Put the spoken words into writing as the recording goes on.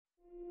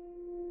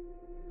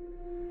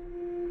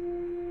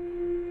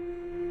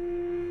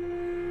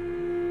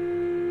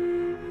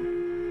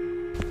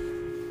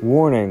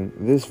Warning,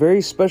 this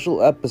very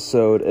special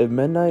episode of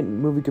Midnight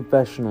Movie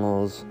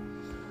Confessionals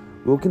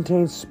will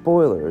contain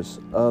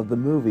spoilers of the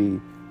movie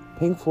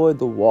Pink Floyd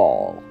The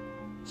Wall,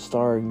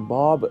 starring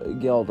Bob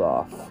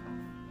Geldof,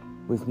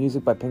 with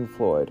music by Pink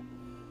Floyd.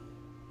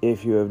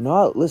 If you have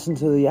not listened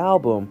to the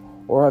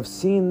album or have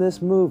seen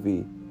this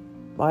movie,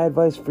 my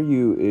advice for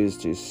you is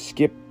to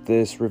skip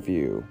this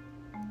review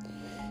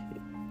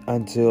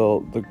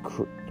until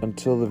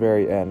the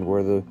very end,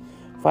 where the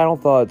final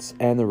thoughts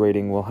and the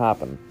rating will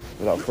happen.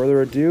 Without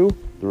further ado,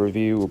 the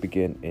review will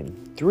begin in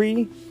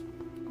 3,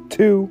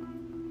 2,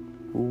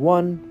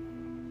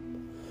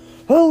 1.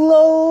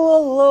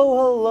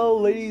 Hello,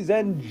 ladies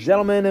and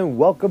gentlemen, and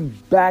welcome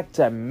back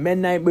to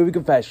Midnight Movie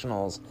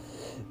Confessionals.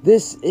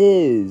 This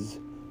is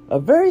a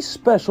very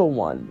special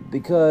one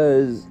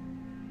because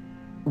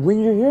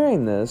when you're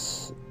hearing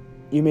this,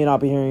 you may not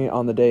be hearing it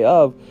on the day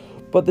of,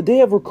 but the day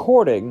of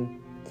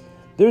recording,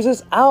 there's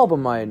this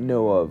album I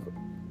know of.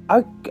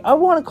 I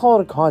want to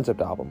call it a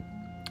concept album.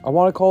 I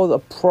want to call it a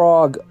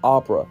prog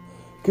opera.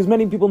 Because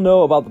many people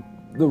know about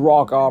the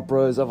rock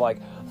operas of like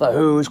The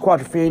Who's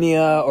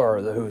Quadrophenia,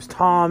 or The Who's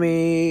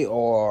Tommy,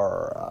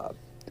 or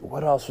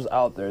what else was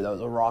out there that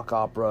was a rock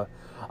opera?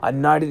 A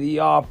Night of the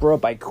Opera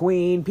by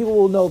Queen. People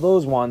will know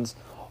those ones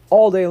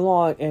all day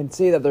long and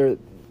say that they're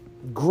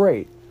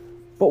great.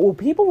 But will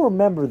people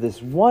remember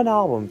this one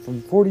album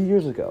from 40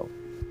 years ago?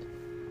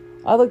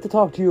 I'd like to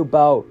talk to you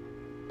about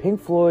Pink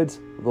Floyd's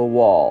The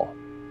Wall.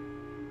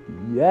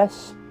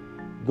 Yes,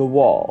 The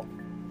Wall.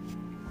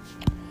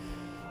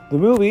 The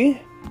movie,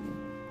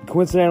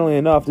 coincidentally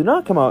enough, did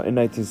not come out in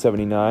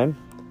 1979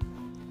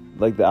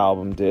 like the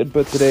album did,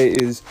 but today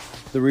is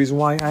the reason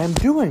why I am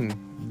doing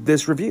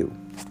this review.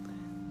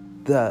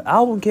 The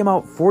album came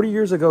out 40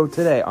 years ago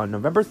today, on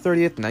November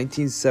 30th,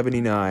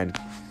 1979.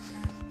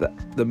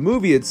 The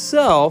movie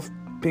itself,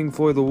 Pink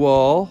Floyd The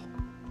Wall,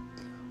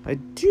 I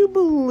do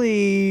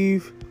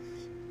believe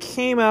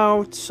came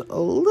out a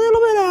little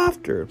bit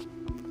after.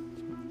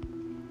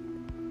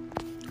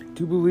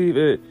 I believe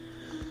it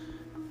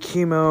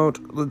came out,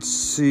 it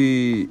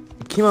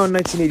came out in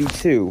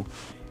 1982.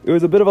 It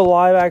was a bit of a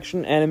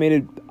live-action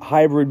animated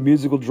hybrid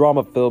musical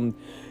drama film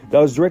that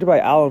was directed by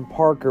Alan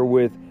Parker,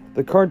 with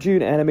the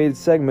cartoon animated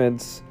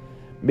segments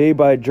made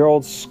by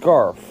Gerald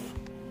Scarfe.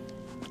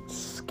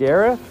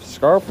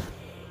 Scarfe?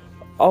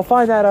 I'll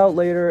find that out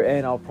later,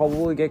 and I'll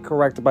probably get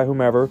corrected by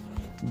whomever,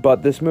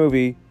 but this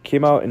movie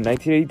came out in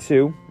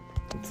 1982.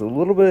 It's a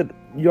little bit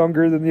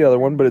younger than the other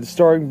one, but it's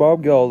starring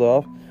Bob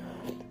Geldof.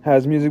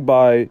 Has music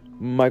by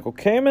Michael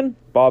Kamen,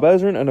 Bob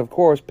Ezrin, and of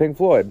course, Pink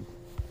Floyd.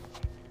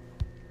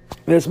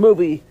 This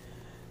movie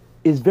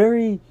is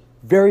very,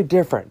 very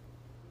different.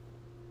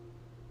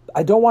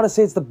 I don't want to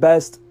say it's the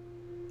best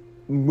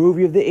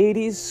movie of the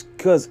 80s,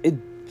 because it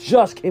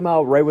just came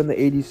out right when the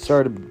 80s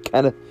started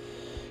kind of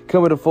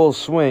coming to full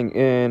swing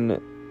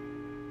on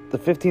the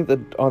 15th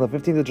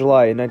of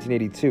July in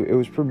 1982. It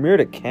was premiered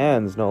at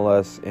Cannes, no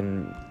less,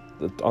 on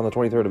the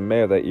 23rd of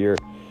May of that year.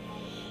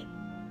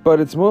 But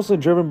it's mostly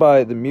driven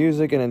by the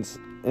music, and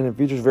it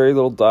features very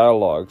little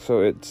dialogue,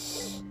 so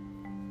it's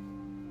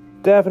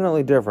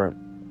definitely different.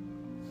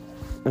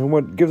 And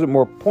what gives it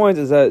more points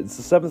is that it's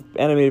the 7th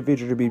animated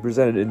feature to be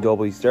presented in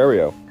Dolby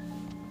Stereo.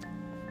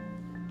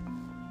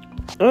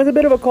 And it's a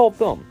bit of a cult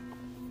film.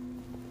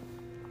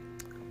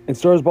 It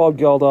stars Bob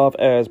Geldof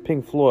as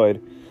Pink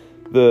Floyd,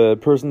 the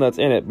person that's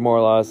in it, more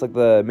or less, like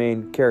the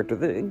main character.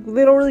 They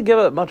don't really give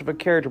it much of a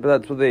character, but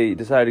that's what they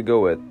decided to go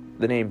with.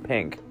 The name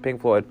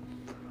Pink Floyd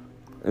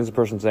is the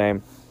person's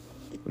name.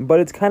 But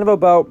it's kind of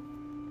about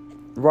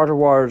Roger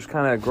Waters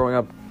kind of growing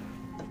up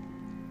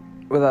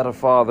without a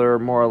father,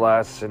 more or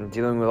less, and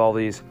dealing with all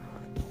these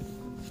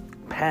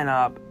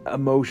pent-up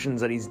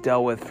emotions that he's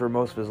dealt with for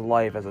most of his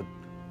life as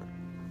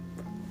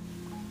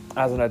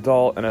an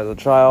adult and as a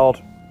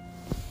child.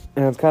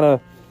 And it's kind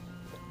of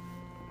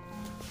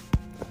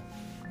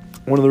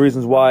one of the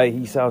reasons why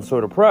he sounds so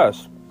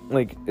depressed.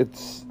 Like,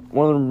 it's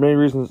one of the main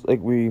reasons,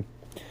 like, we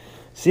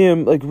see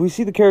him, like, we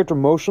see the character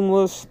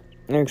motionless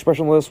and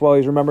expressionless while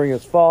he's remembering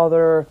his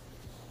father,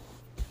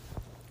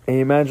 and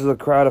he manages a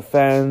crowd of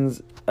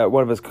fans at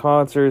one of his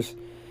concerts,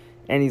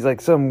 and he's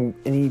like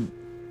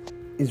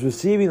he's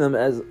receiving them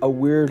as a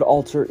weird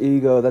alter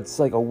ego that's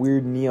like a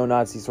weird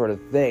neo-Nazi sort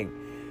of thing.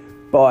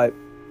 But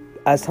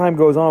as time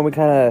goes on, we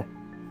kind of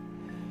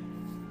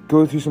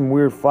go through some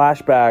weird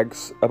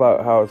flashbacks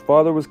about how his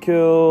father was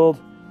killed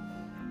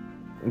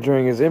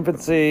during his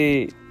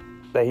infancy,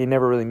 that he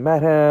never really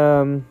met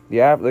him.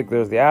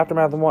 There's the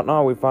aftermath and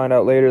whatnot. We find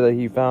out later that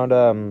he found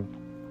a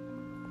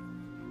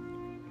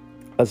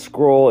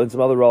scroll and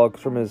some other relics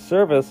from his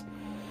service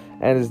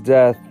and his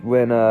death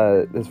when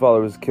his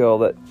father was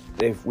killed. That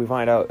we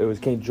find out it was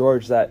King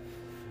George that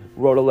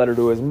wrote a letter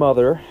to his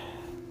mother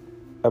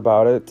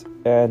about it,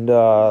 and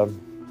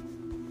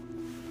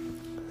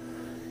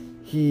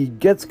he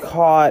gets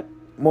caught.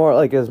 More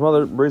like his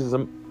mother raises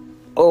him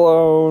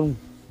alone.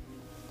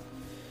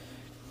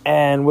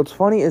 And what's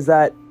funny is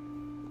that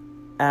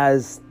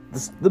as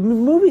the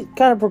movie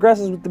kind of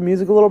progresses with the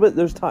music a little bit,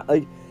 there's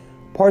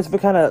parts of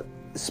it kind of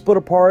split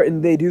apart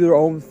and they do their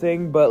own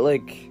thing, but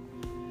like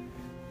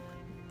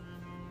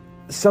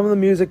some of the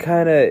music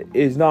kind of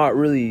is not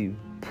really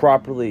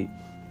properly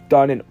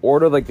done in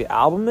order like the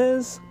album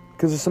is,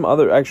 because there's some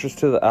other extras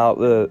to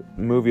the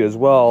movie as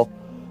well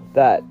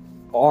that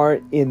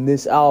aren't in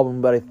this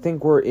album, but I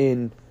think were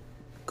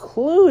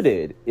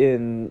included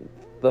in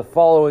the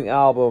following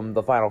album,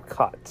 The Final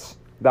Cut.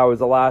 That was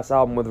the last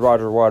album with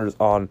Roger Waters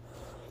on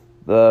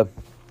with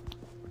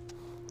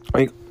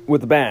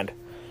the band.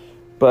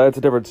 But it's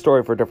a different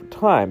story for a different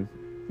time.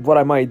 What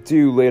I might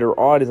do later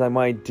on is I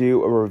might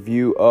do a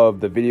review of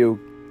the video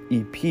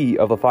EP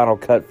of The Final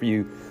Cut for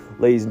you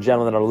ladies and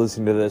gentlemen that are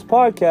listening to this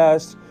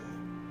podcast.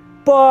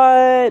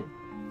 But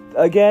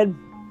again,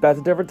 that's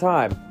a different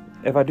time.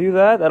 If I do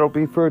that, that'll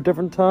be for a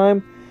different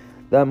time.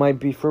 That might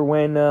be for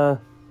when the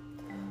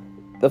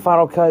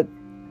Final Cut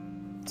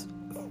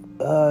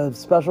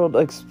special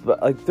like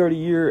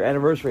 30-year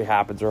anniversary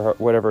happens or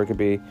whatever it could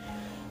be.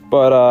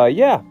 But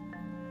yeah,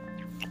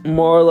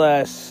 more or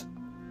less,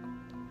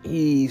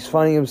 he's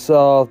finding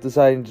himself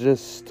deciding to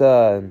just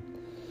play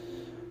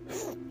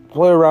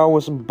around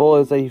with some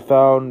bullets that he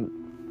found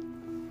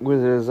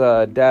with his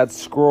dad's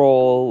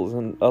scrolls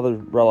and other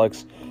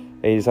relics.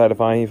 And he decided to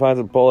find. He finds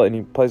a bullet and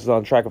he places it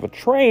on the track of a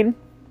train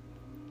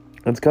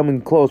that's coming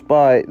close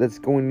by. That's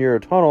going near a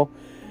tunnel,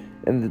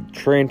 and the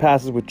train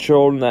passes with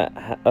children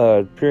that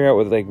appearing out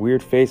with like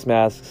weird face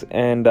masks.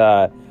 And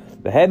the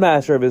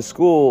headmaster of his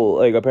school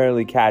like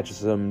apparently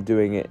catches him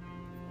doing it,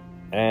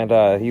 and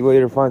he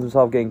later finds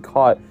himself getting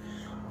caught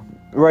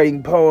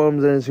writing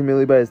poems and is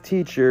humiliated by his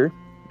teacher,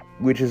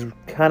 which is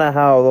kind of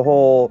how the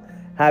whole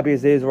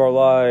Happiest Days of Our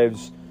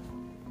Lives,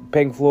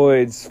 Pink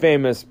Floyd's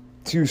famous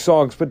 2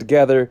 songs put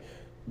together,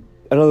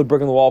 Another Brick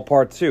in the Wall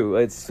Part 2.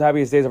 It's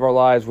Happiest Days of Our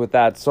Lives with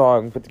that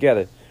song put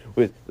together.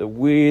 With the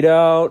We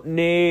Don't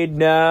Need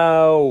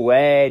No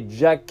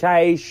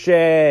Education.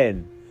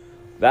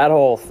 That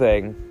whole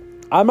thing.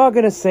 I'm not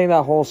going to sing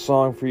that whole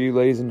song for you,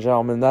 ladies and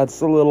gentlemen. That's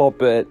a little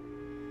bit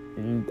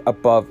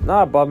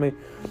not above me,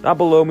 not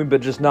below me, but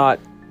just not,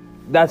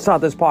 that's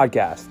not this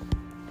podcast.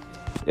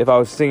 If I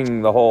was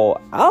singing the whole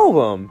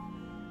album,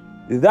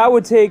 that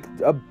would take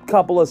a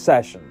couple of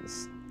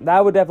sessions.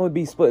 That would definitely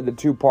be split into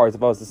 2 parts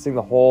if I was to sing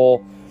the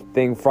whole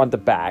thing front to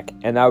back,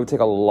 and that would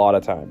take a lot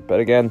of time. But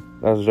again,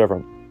 that's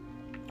different.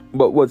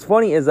 But what's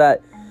funny is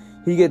that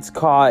he gets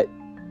caught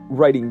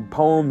writing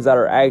poems that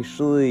are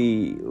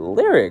actually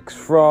lyrics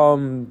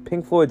from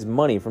Pink Floyd's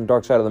Money from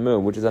Dark Side of the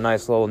Moon, which is a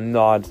nice little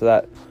nod to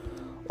that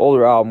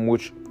older album,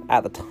 which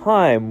at the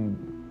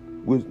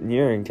time was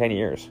nearing 10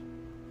 years.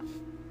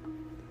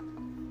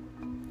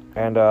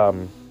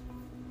 And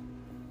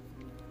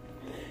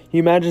he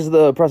imagines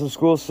the oppressive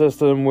school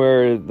system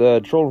where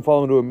the children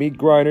fall into a meat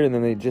grinder and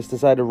then they just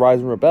decide to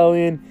rise in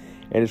rebellion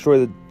and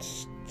destroy the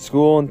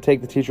school and take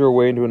the teacher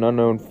away into an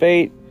unknown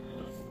fate.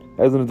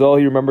 As an adult,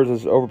 he remembers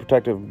his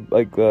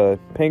overprotective,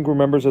 Pink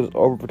remembers his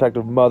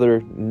overprotective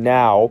mother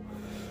now,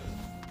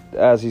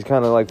 as he's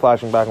kind of like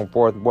flashing back and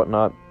forth and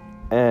whatnot,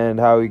 and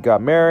how he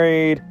got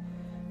married.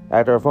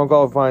 After a phone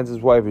call, he finds his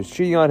wife is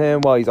cheating on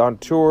him while he's on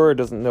tour,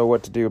 doesn't know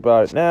what to do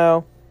about it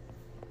now.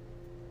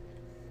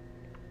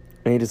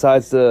 And he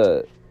decides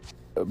to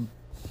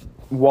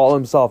wall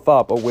himself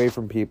up away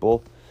from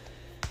people,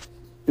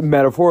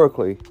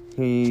 metaphorically.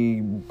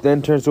 He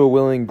then turns to a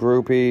willing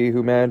groupie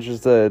who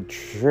manages to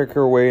trick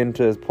her way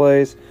into his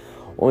place,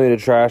 only to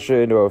trash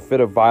it into a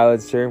fit of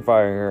violence,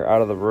 terrifying her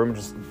out of the room,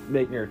 just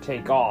making her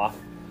take off.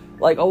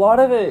 Like, a lot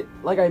of it,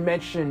 like I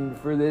mentioned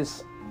for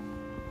this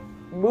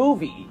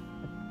movie,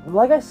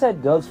 like I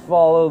said, does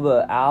follow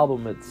the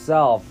album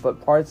itself,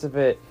 but parts of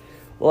it,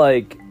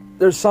 like,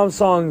 there's some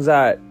songs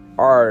that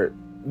are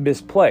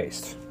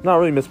misplaced. Not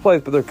really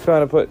misplaced, but they're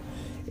kind of put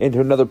into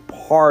another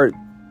part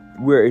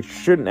where it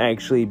shouldn't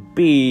actually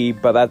be,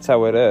 but that's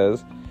how it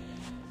is.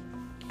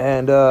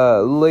 And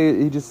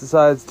he just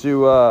decides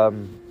to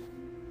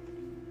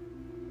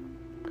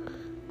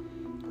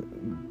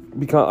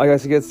become, I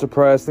guess he gets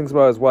depressed, thinks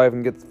about his wife,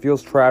 and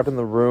feels trapped in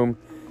the room,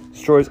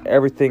 destroys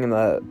everything in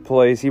the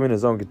place, even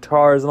his own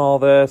guitars and all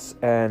this,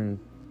 and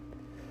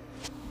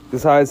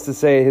decides to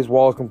say his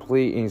wall is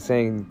complete, and he's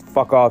saying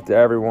fuck off to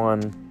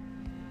everyone.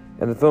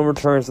 And the film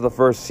returns to the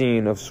first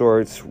scene of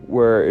sorts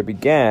where it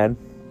began,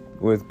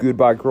 with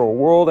Goodbye Cruel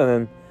World, and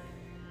then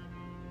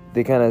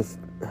they kind of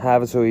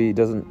have it so he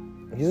doesn't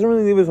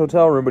really leave his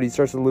hotel room, but he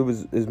starts to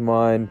lose his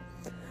mind.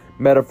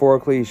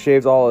 Metaphorically, he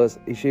shaves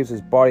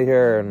his body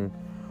hair and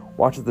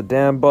watches the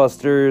Dam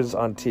Busters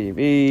on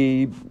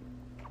TV.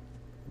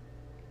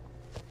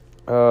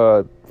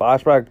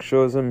 Flashback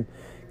shows him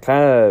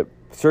kind of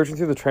searching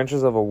through the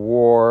trenches of a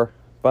war,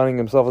 finding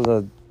himself as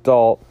an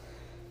adult,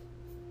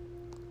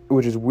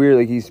 which is weird.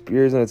 Like, he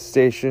appears in a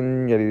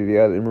station, yada yada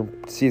yada,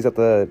 and sees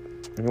that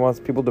he wants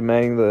people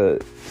demanding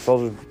the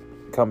soldiers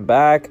come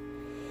back,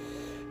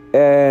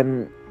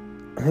 and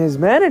his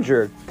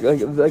manager,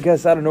 I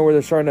guess out of nowhere,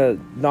 they're starting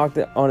to knock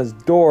on his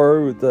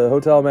door with the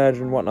hotel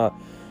manager and whatnot,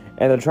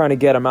 and they're trying to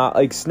get him out,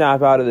 like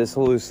snap out of this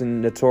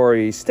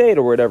hallucinatory state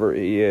or whatever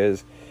he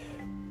is.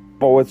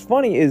 But what's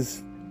funny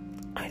is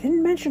I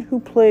didn't mention who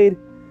played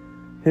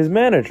his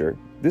manager.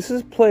 This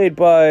is played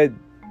by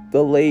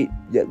the late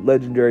yet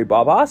legendary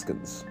Bob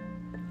Hoskins.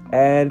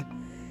 And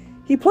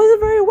he plays it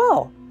very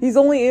well. He's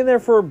only in there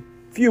for a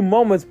few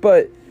moments,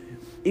 but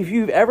if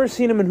you've ever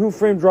seen him in Who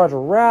Framed Roger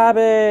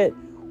Rabbit,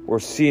 or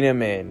seen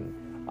him in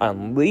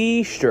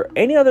Unleashed, or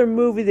any other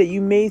movie that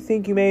you may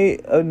think you may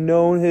have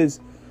known his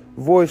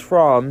voice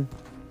from,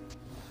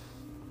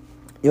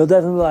 you'll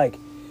definitely be like,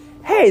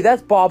 hey,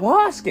 that's Bob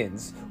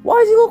Hoskins. Why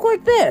does he look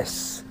like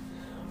this?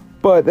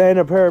 But then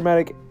a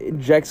paramedic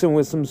injects him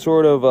with some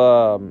sort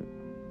of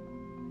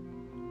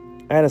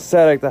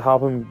anesthetic to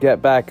help him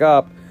get back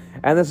up.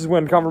 And this is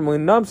when Comfortably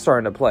Numb's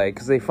starting to play,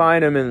 because they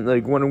find him and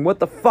like wondering, what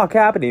the fuck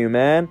happened to you,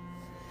 man?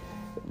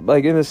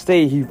 Like, in the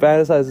state, he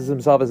fantasizes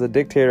himself as a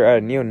dictator at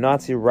a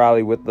neo-Nazi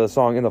rally with the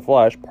song In the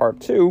Flesh, Part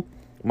 2,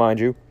 mind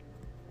you,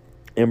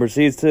 and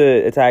proceeds to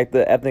attack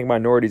the ethnic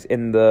minorities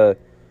in the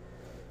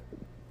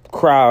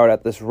crowd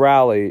at this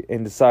rally,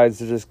 and decides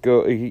to just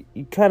go, he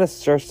kind of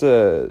starts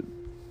to,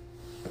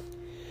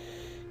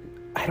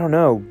 I don't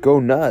know, go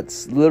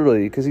nuts,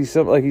 literally, because he's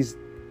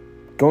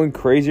going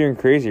crazier and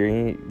crazier.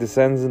 He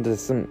descends into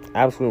some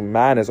absolute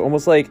madness,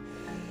 almost like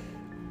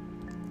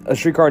A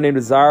Streetcar Named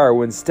Desire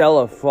when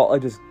Stella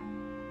just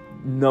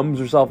numbs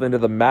herself into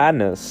the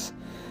madness,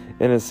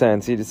 in a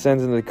sense. He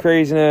descends into the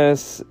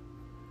craziness.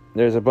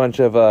 There's a bunch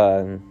of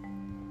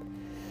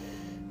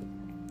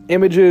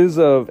images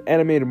of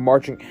animated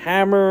marching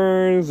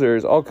hammers.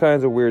 There's all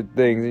kinds of weird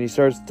things, and he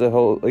starts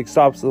to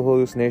stops the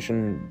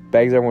hallucination,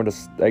 begs everyone to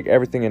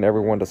everything and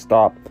everyone to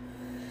stop.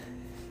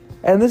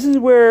 And this is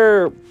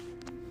where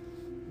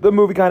the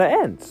movie kind of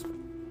ends.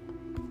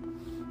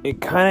 It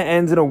kind of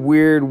ends in a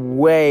weird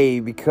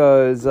way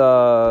because,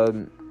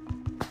 like,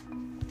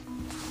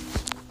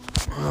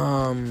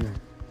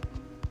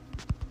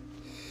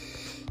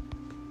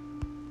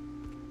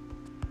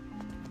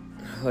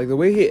 the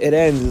way it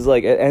ends is,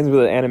 like, it ends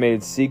with an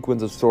animated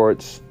sequence of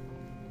sorts.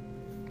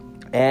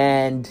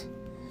 And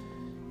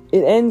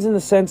it ends in the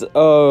sense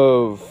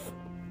of,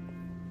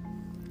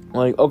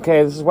 like,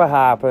 okay, this is what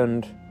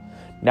happened.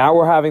 Now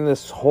we're having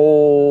this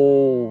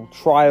whole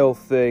trial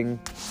thing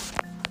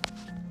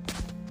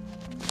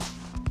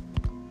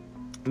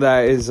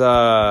that is,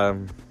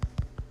 kind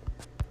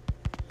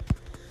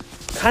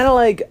of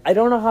like, I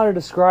don't know how to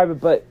describe it,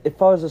 but if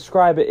I was to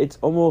describe it, it's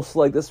almost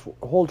like this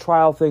whole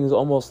trial thing is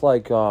almost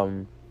like,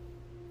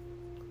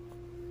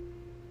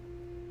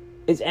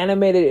 it's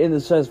animated in the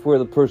sense where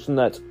the person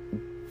that's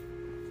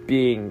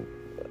being,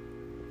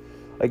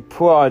 like,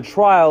 put on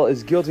trial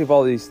is guilty of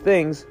all these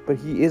things, but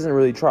he isn't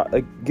really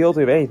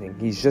guilty of anything.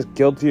 He's just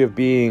guilty of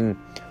being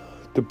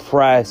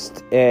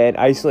depressed and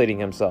isolating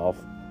himself.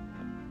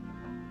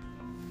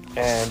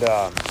 And,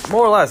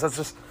 more or less,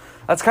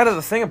 that's kind of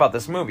the thing about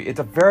this movie. It's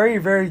a very,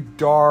 very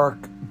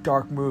dark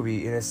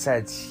movie in a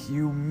sense.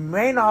 You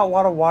may not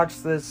want to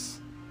watch this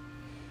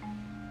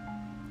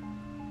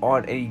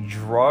on any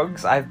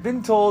drugs. I've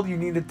been told you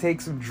need to take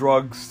some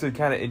drugs to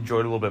kind of enjoy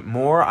it a little bit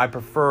more. I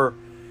prefer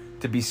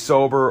to be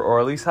sober, or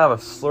at least have a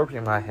Slurpee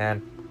in my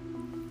hand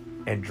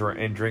and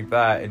drink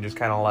that and just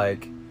kind of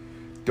like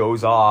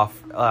doze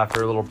off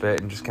after a little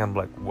bit and just kind of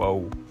like,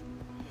 whoa.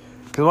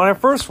 Because when I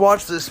first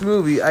watched this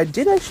movie, I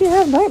did actually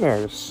have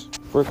nightmares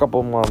for a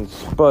couple of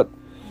months, but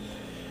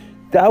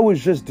that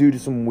was just due to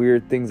some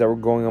weird things that were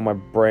going on in my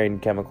brain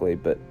chemically,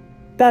 but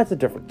that's a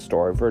different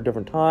story for a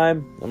different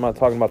time. I'm not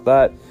talking about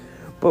that.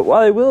 But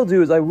what I will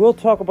do is I will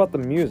talk about the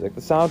music,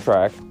 the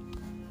soundtrack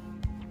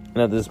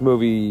that this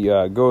movie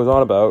goes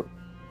on about.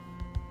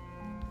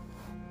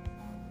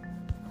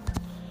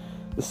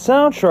 The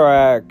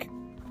soundtrack,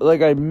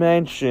 like I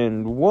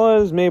mentioned,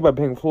 was made by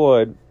Pink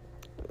Floyd,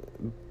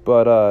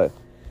 but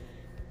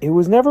it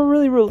was never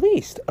really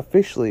released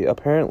officially,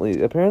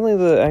 apparently. Apparently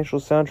the actual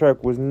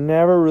soundtrack was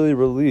never really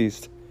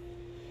released.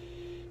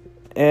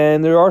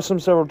 And there are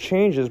several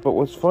changes, but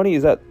what's funny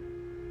is that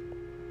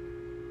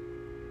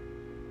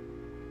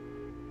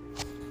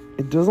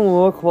it doesn't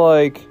look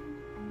like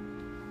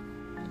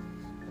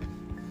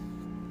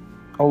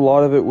a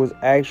lot of it was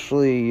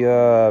actually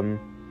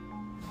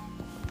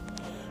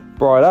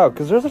brought out,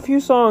 because there's a few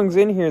songs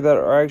in here that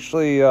are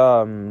actually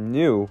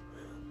new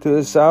to the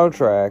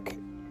soundtrack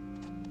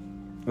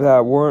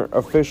that weren't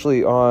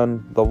officially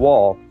on the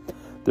wall.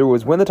 There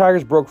was When the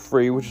Tigers Broke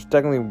Free, which is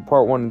technically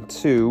part 1 and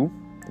 2,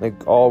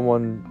 like all in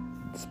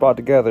one spot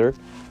together.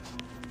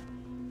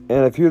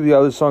 And a few of the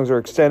other songs are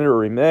extended or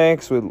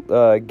remixed with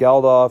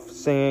Geldof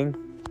singing.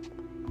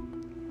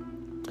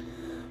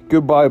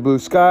 Goodbye Blue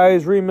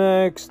Skies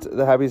remixed.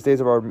 The Happiest Days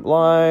of Our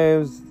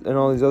Lives and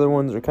all these other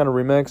ones are kind of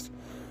remixed.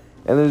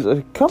 And there's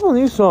a couple of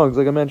new songs,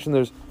 like I mentioned.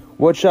 There's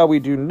What Shall We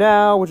Do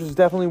Now, which is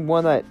definitely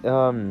one that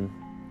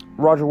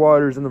Roger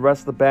Waters and the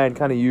rest of the band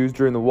kind of used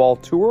during the Wall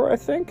tour, I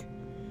think.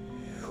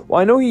 Well,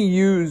 I know he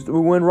used,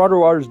 when Roger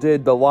Waters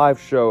did the live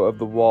show of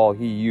the Wall,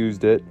 he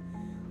used it.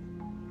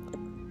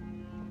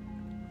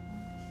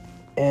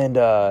 And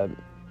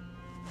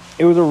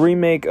it was a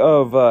remake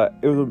of,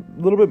 it was a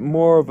little bit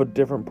more of a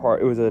different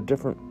part. It was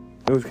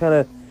kind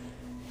of,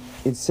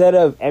 instead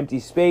of Empty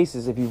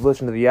Spaces, if you've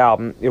listened to the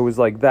album, it was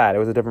like that. It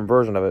was a different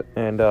version of it.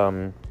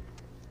 And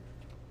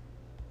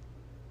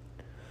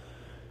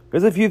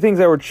there's a few things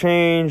that were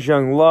changed.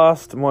 Young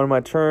Lust, One of My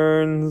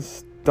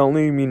Turns, Don't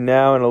Leave Me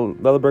Now, and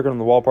Another Brick on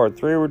the Wall Part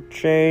 3 were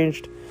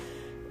changed.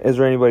 Is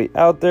There Anybody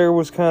Out There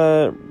was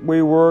kind of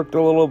reworked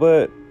a little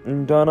bit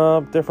and done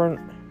up different.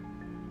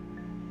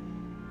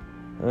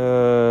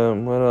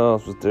 What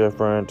else was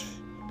different?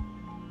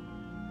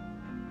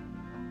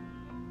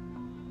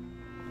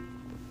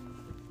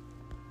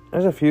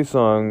 There's a few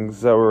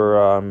songs that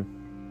were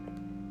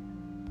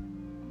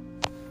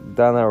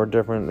done that were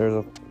different.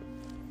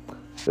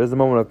 There's the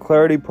Moment of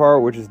Clarity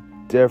part, which is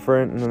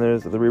different, and then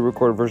there's the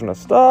re-recorded version of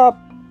Stop,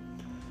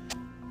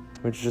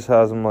 which just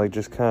has them like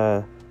just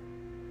kind of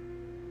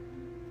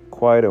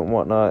quiet and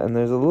whatnot. And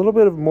there's a little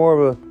bit of more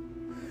of a,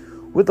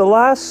 with the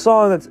last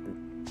song that's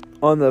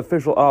on the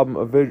official album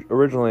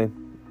originally,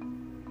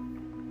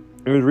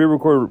 it was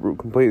re-recorded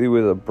completely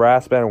with a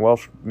brass band and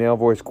Welsh male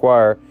voice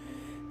choir,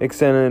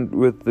 extended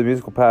with the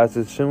musical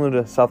passage similar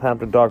to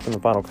Southampton Docks in the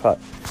final cut.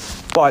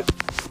 But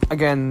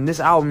again,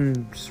 this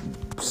album's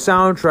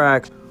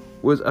soundtrack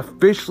was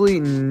officially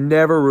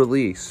never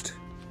released.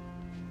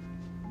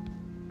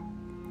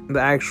 The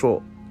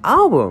actual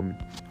album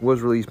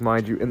was released,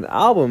 mind you, and the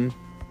album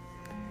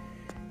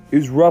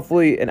is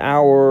roughly an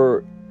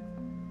hour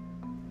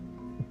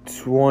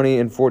 20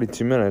 and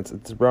 42 minutes.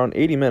 It's around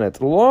 80 minutes.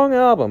 A long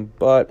album,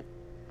 but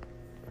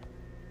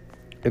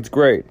it's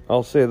great.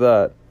 I'll say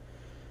that.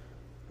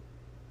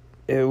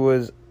 It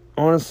was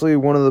honestly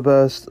one of the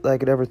best I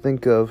could ever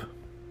think of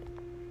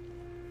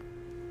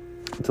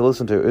to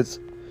listen to. It's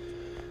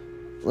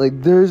like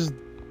it's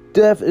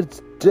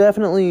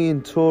definitely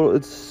in total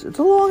it's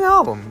a long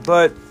album,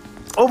 but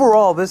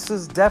overall this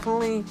is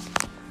definitely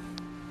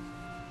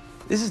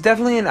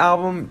an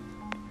album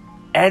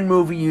and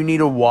movie you need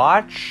to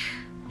watch.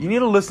 You need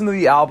to listen to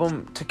the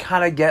album to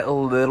kind of get a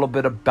little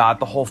bit about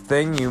the whole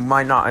thing. You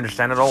might not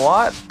understand it a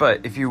lot,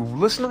 but if you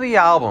listen to the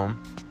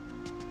album,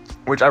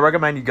 which I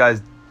recommend you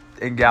guys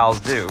and gals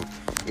do,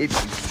 if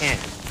you can,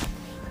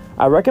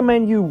 I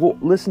recommend you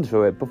listen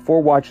to it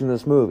before watching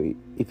this movie.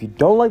 If you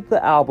don't like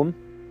the album,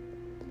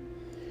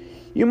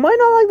 you might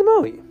not like the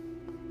movie.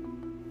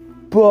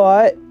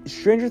 But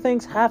stranger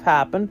things have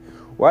happened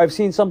where I've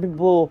seen some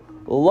people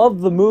love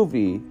the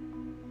movie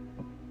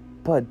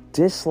but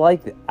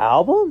dislike the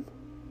album.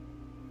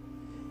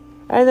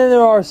 And then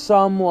there are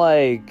some,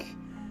 like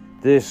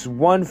this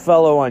one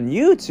fellow on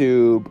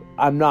YouTube,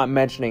 I'm not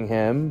mentioning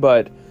him,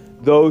 but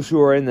those who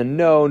are in the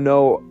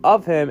know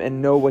of him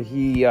and know what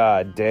he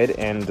did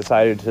and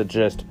decided to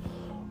just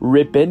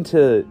rip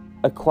into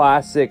a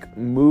classic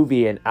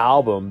movie and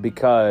album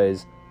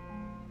because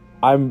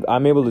I'm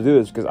able to do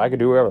this because I can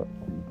do whatever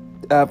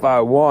if I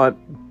want.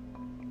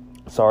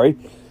 Sorry.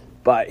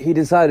 But he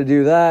decided to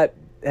do that,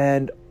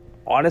 and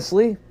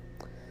honestly,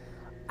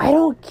 I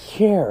don't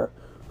care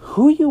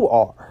who you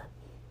are.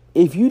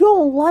 If you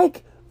don't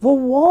like The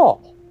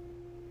Wall,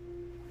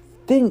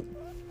 then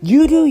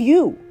you do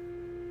you.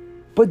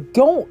 But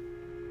don't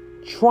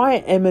try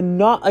and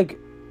not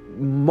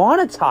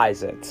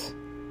monetize it.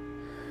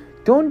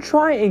 Don't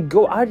try and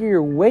go out of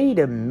your way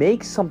to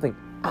make something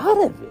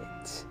out of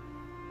it.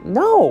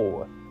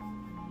 No.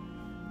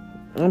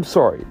 I'm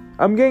sorry.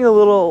 I'm getting a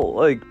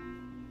little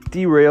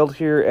derailed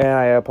here, and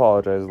I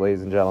apologize,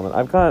 ladies and gentlemen.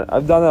 I've done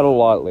that a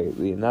lot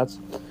lately, and that's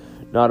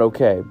not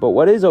okay. But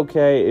what is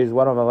okay is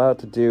what I'm about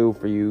to do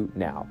for you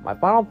now. My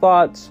final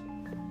thoughts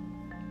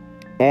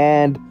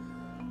and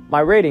my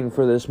rating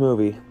for this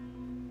movie.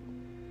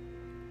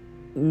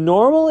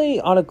 Normally,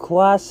 on a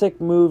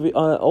classic movie,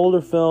 on an older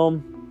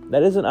film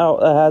that isn't out,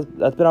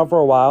 that's been out for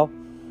a while,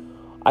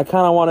 I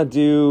kind of want to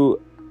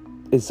do,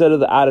 instead of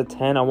the out of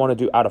 10, I want to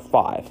do out of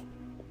 5.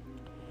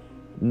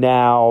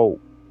 Now,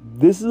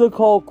 this is a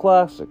cult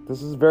classic.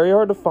 This is very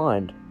hard to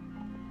find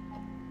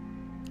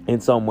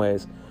in some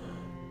ways.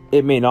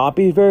 It may not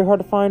be very hard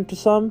to find to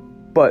some,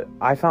 but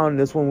I found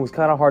this one was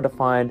kind of hard to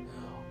find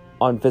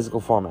on physical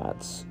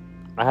formats.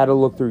 I had to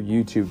look through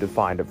YouTube to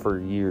find it for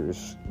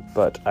years,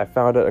 but I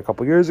found it a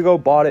couple years ago,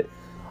 bought it.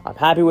 I'm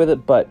happy with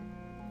it, but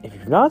if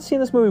you've not seen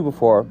this movie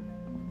before,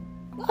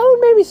 I would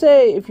maybe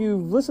say if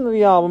you've listened to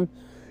the album,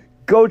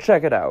 go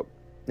check it out.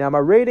 Now, my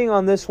rating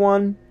on this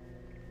one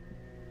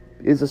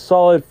is a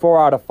solid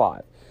 4 out of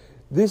 5.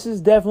 This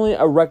is definitely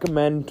a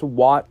recommend to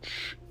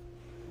watch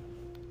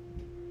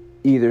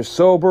either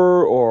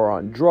sober or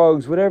on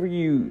drugs, whatever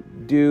you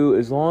do,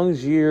 as long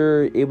as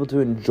you're able to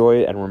enjoy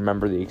it and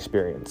remember the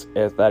experience.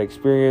 If that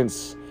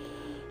experience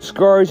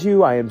scars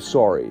you, I am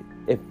sorry.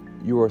 If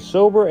you are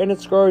sober and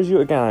it scars you,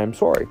 again, I am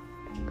sorry.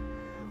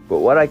 But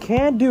what I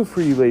can do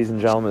for you, ladies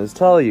and gentlemen, is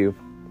tell you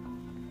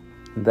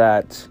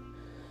that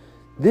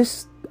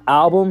this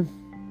album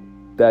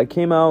that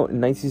came out in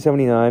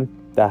 1979,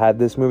 that had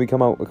this movie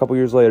come out a couple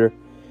years later,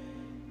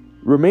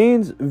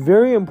 remains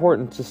very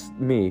important to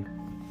me.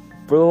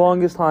 For the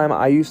longest time,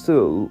 I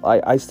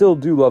still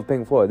do love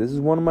Pink Floyd. This is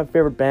one of my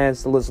favorite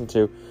bands to listen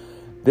to.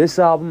 This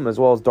album, as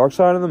well as Dark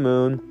Side of the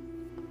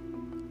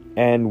Moon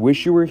and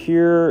Wish You Were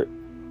Here,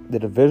 the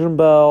Division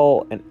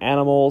Bell and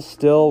Animals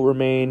still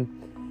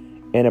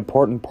remain an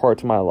important part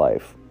to my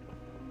life.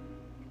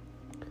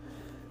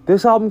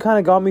 This album kind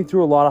of got me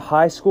through a lot of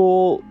high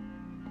school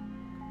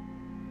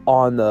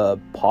on the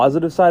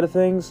positive side of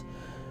things,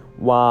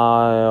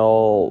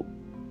 while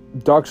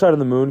Dark Side of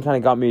the Moon kind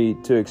of got me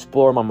to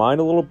explore my mind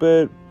a little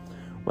bit.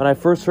 When I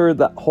first heard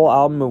that whole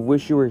album of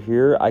Wish You Were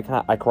Here, I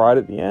cried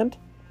at the end.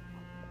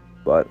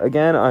 But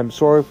again, I'm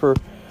sorry for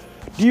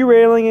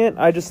derailing it.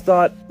 I just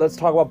thought, let's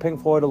talk about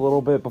Pink Floyd a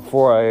little bit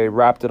before I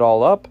wrapped it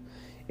all up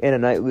in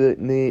a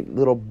neat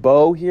little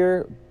bow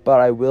here.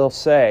 But I will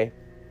say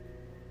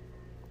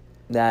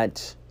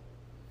that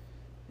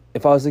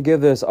if I was to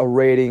give this a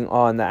rating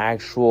on the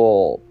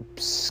actual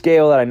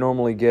scale that I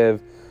normally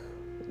give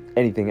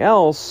anything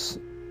else,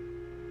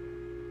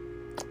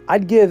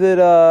 I'd give it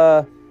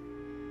a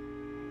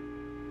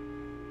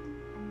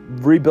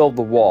Rebuild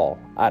the Wall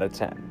out of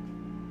 10.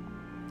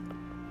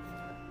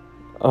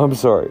 I'm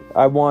sorry.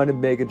 I wanted to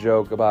make a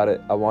joke about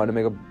it. I wanted to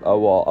make a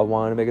wall. I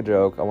wanted to make a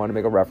joke. I wanted to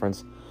make a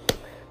reference.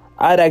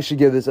 I'd actually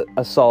give this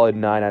a solid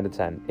 9 out of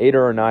 10. 8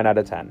 or a 9 out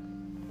of 10.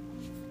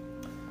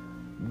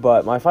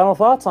 But my final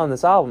thoughts on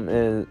this album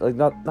is, like,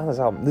 not this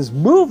album, this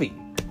movie.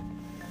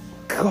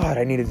 God,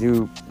 I need to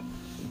do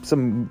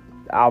some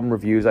album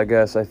reviews, I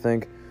guess. I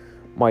think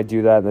might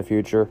do that in the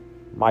future.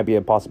 Might be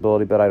a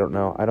possibility, but I don't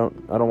know. I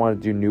don't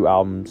want to do new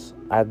albums.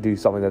 I have to do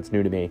something that's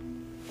new to me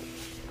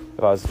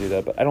if I was to do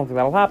that, but I don't think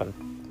that'll happen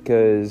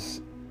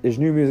because there's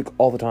new music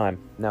all the time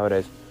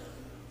nowadays.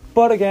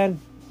 But again,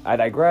 I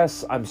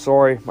digress. I'm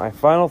sorry. My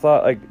final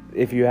thought, like,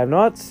 if you have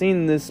not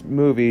seen this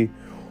movie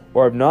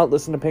or have not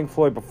listened to Pink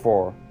Floyd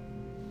before,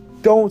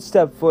 don't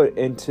step foot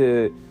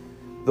into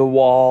The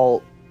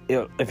Wall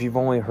if you've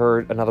only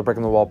heard Another Brick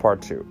in the Wall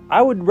Part 2.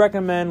 I would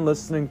recommend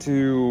listening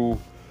to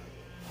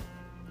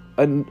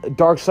a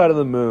Dark Side of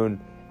the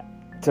Moon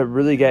to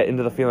really get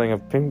into the feeling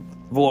of Pink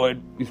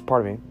Floyd,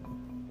 pardon me,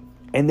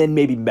 and then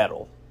maybe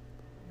metal.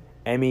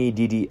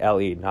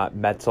 Meddle, not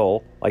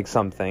metal, like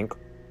some think.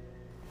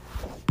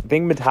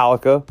 Think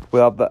Metallica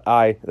without the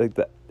I, like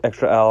the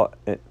extra L,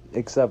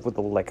 except with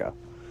the licka.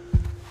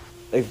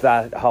 If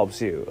that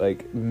helps you,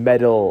 like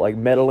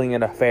meddling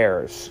in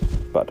affairs.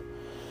 But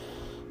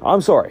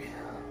I'm sorry.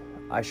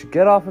 I should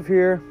get off of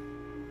here.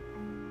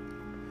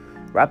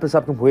 Wrap this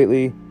up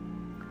completely.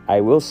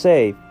 I will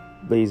say,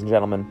 ladies and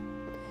gentlemen,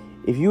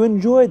 if you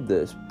enjoyed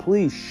this,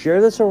 please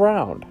share this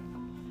around.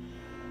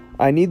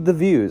 I need the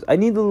views. I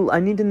need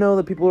to know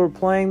that people are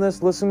playing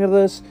this, listening to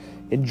this,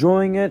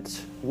 enjoying it,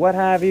 what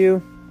have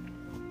you.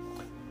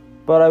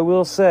 But I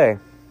will say,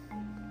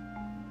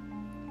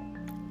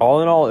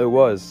 all in all, it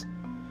was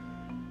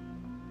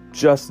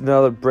just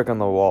another brick on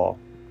the wall.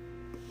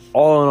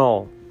 All in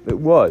all, it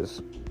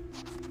was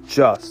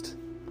just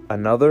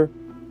another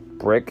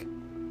brick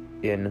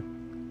in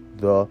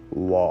the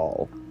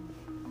wall.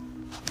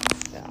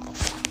 Now,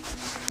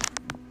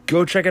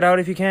 go check it out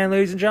if you can,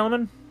 ladies and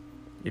gentlemen.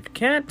 If you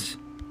can't,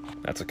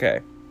 that's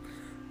okay.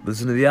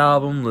 Listen to the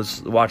album,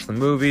 watch the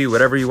movie,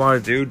 whatever you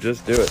want to do,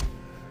 just do it.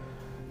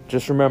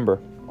 Just remember,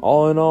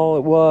 all in all,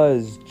 it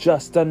was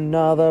just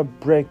another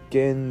brick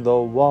in the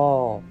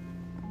wall.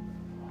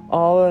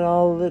 All in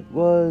all, it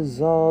was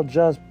all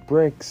just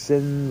bricks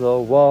in the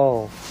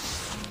wall.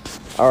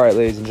 Alright,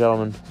 ladies and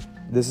gentlemen,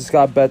 this is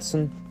Scott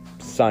Betson,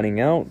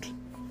 signing out.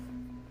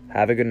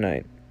 Have a good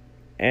night.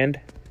 End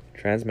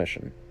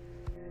transmission.